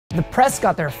The press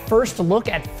got their first look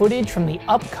at footage from the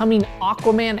upcoming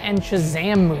Aquaman and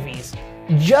Shazam movies.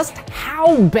 Just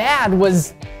how bad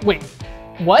was... Wait,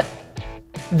 what?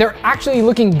 They're actually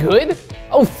looking good?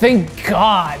 Oh, thank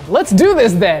God. Let's do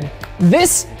this then.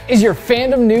 This is your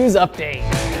fandom news update.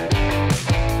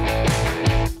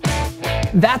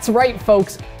 That's right,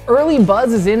 folks. Early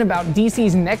buzz is in about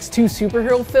DC's next 2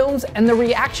 superhero films, and the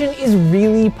reaction is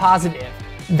really positive.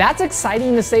 That's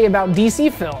exciting to say about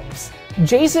DC films.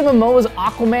 Jason Momoa's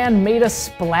Aquaman made a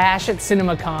splash at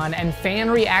CinemaCon, and fan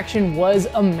reaction was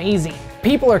amazing.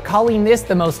 People are calling this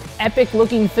the most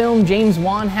epic-looking film James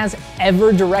Wan has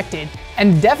ever directed,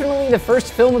 and definitely the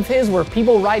first film of his where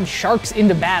people ride sharks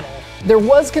into battle. There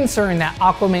was concern that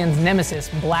Aquaman's nemesis,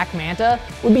 Black Manta,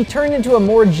 would be turned into a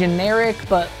more generic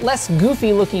but less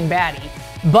goofy-looking baddie.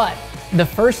 But the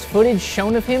first footage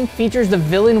shown of him features the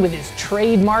villain with his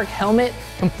trademark helmet,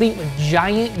 complete with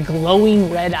giant glowing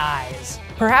red eyes.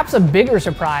 Perhaps a bigger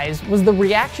surprise was the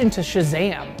reaction to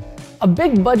Shazam. A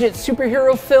big-budget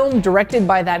superhero film directed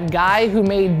by that guy who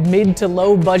made mid to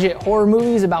low-budget horror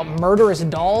movies about murderous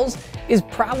dolls is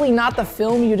probably not the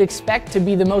film you'd expect to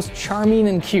be the most charming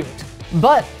and cute.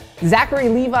 But Zachary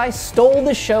Levi stole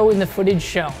the show in the footage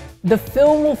shown. The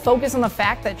film will focus on the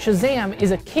fact that Shazam is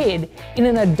a kid in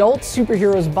an adult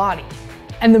superhero's body.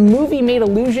 And the movie made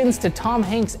allusions to Tom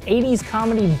Hanks' 80s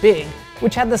comedy Big,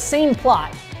 which had the same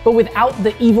plot, but without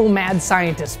the evil mad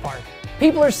scientist part.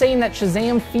 People are saying that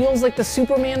Shazam feels like the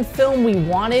Superman film we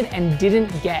wanted and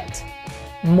didn't get.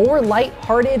 More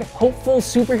light-hearted, hopeful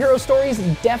superhero stories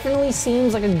definitely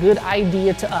seems like a good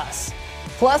idea to us.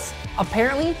 Plus,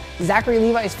 apparently, Zachary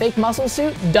Levi's fake muscle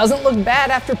suit doesn't look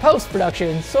bad after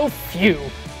post-production, so phew.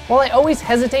 While I always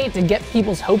hesitate to get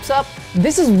people's hopes up,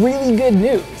 this is really good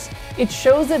news. It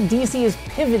shows that DC is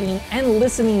pivoting and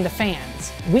listening to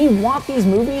fans. We want these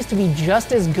movies to be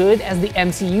just as good as the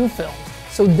MCU films,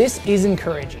 so this is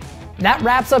encouraging. That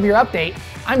wraps up your update.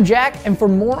 I'm Jack, and for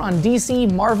more on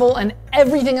DC, Marvel, and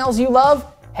everything else you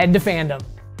love, head to Fandom.